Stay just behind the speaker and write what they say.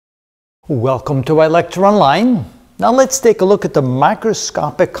Welcome to my lecture online. Now let's take a look at the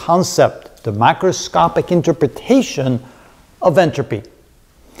microscopic concept, the microscopic interpretation of entropy.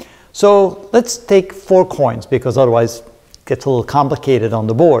 So let's take 4 coins because otherwise it gets a little complicated on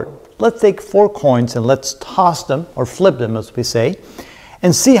the board. Let's take 4 coins and let's toss them, or flip them as we say,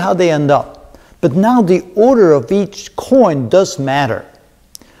 and see how they end up. But now the order of each coin does matter.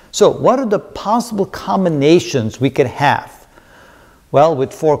 So what are the possible combinations we could have? Well,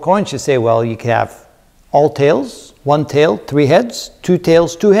 with 4 coins, you say, well, you could have all tails, 1 tail, 3 heads, 2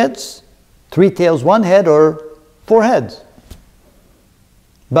 tails, 2 heads, 3 tails, 1 head, or 4 heads.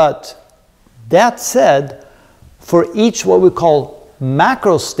 But that said, for each what we call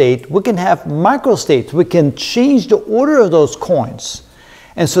macrostate, we can have microstates. We can change the order of those coins.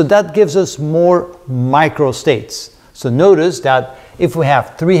 And so that gives us more microstates. So notice that if we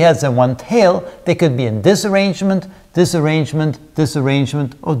have 3 heads and 1 tail, they could be in this arrangement, this arrangement, this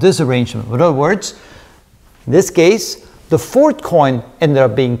arrangement, or this arrangement. In other words, in this case, the 4th coin ended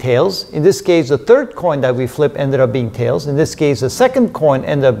up being tails. In this case, the 3rd coin that we flip ended up being tails. In this case, the 2nd coin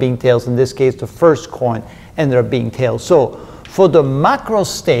ended up being tails. In this case, the 1st coin ended up being tails. So for the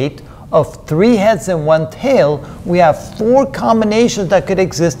macrostate of 3 heads and 1 tail, we have 4 combinations that could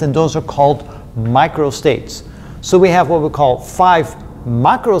exist, and those are called microstates. So we have what we call 5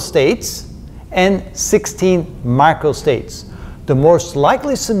 macrostates and 16 microstates. The most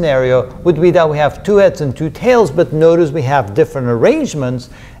likely scenario would be that we have 2 heads and 2 tails, but notice we have different arrangements,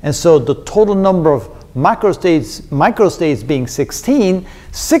 and so the total number of microstates being 16,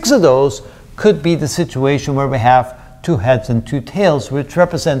 6 of those could be the situation where we have 2 heads and 2 tails, which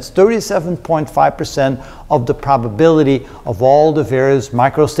represents 37.5% of the probability of all the various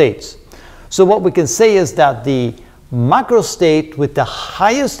microstates. So what we can say is that the macrostate with the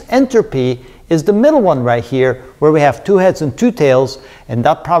highest entropy is the middle one right here, where we have 2 heads and 2 tails, and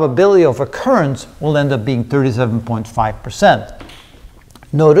that probability of occurrence will end up being 37.5%.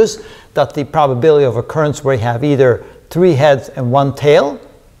 Notice that the probability of occurrence where you have either 3 heads and 1 tail,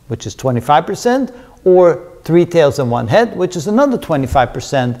 which is 25%, or 3 tails and 1 head, which is another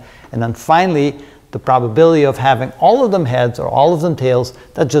 25%, and then finally the probability of having all of them heads or all of them tails,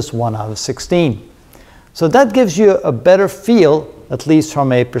 that's just 1 out of 16. So that gives you a better feel, at least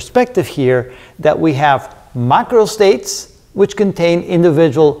from a perspective here, that we have macrostates which contain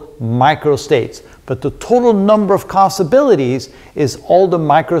individual microstates. But the total number of possibilities is all the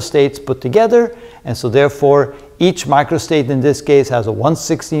microstates put together, and so therefore each microstate in this case has a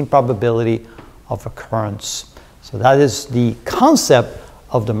 1/16 probability of occurrence. So that is the concept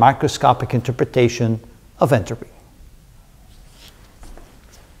of the microscopic interpretation of entropy.